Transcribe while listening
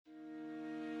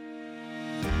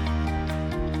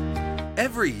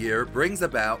Every year brings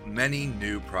about many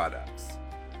new products.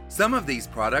 Some of these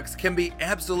products can be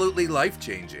absolutely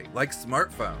life-changing, like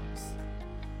smartphones.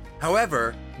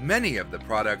 However, many of the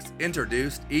products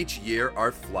introduced each year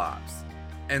are flops,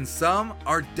 and some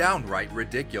are downright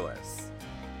ridiculous.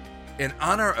 In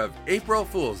honor of April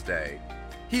Fool's Day,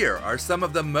 here are some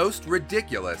of the most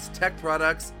ridiculous tech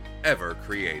products ever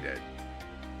created.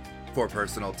 For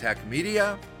Personal Tech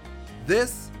Media,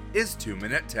 this is 2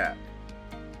 Minute Tech.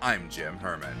 I'm Jim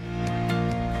Herman.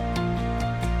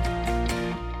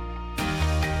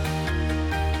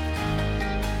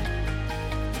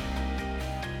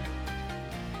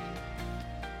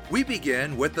 We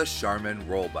begin with the Charmin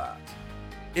Rollbot.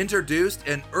 Introduced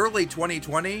in early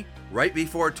 2020, right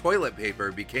before toilet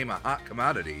paper became a hot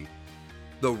commodity,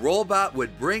 the Rollbot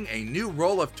would bring a new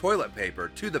roll of toilet paper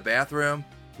to the bathroom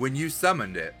when you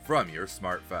summoned it from your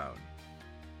smartphone.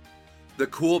 The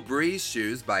Cool Breeze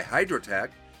shoes by Hydrotec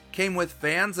came with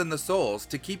fans in the soles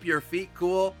to keep your feet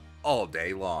cool all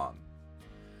day long.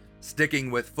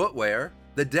 Sticking with footwear,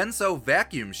 the Denso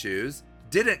vacuum shoes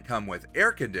didn't come with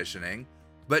air conditioning,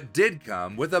 but did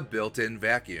come with a built-in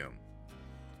vacuum.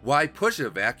 Why push a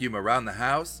vacuum around the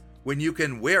house when you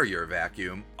can wear your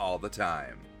vacuum all the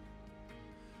time?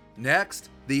 Next,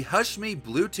 the Hushme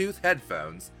Bluetooth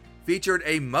headphones featured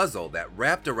a muzzle that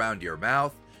wrapped around your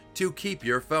mouth to keep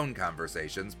your phone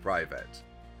conversations private.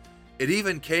 It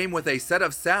even came with a set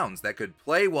of sounds that could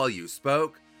play while you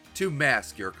spoke to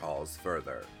mask your calls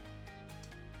further.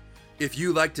 If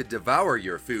you like to devour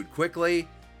your food quickly,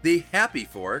 the Happy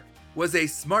Fork was a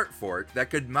smart fork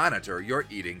that could monitor your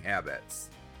eating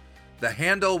habits. The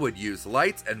handle would use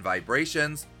lights and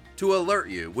vibrations to alert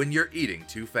you when you're eating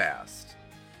too fast.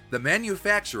 The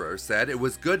manufacturer said it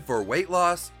was good for weight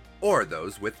loss or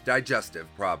those with digestive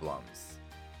problems.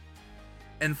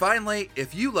 And finally,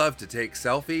 if you love to take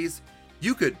selfies,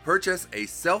 you could purchase a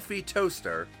selfie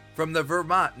toaster from the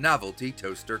Vermont Novelty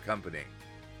Toaster Company.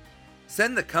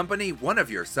 Send the company one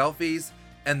of your selfies,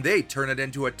 and they turn it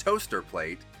into a toaster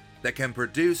plate that can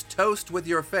produce toast with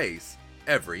your face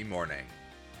every morning.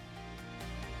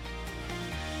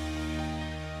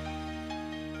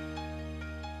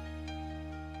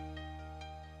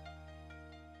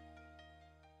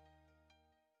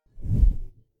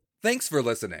 Thanks for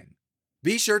listening.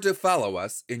 Be sure to follow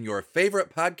us in your favorite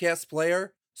podcast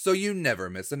player so you never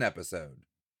miss an episode.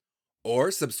 Or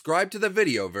subscribe to the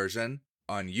video version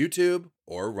on YouTube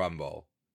or Rumble.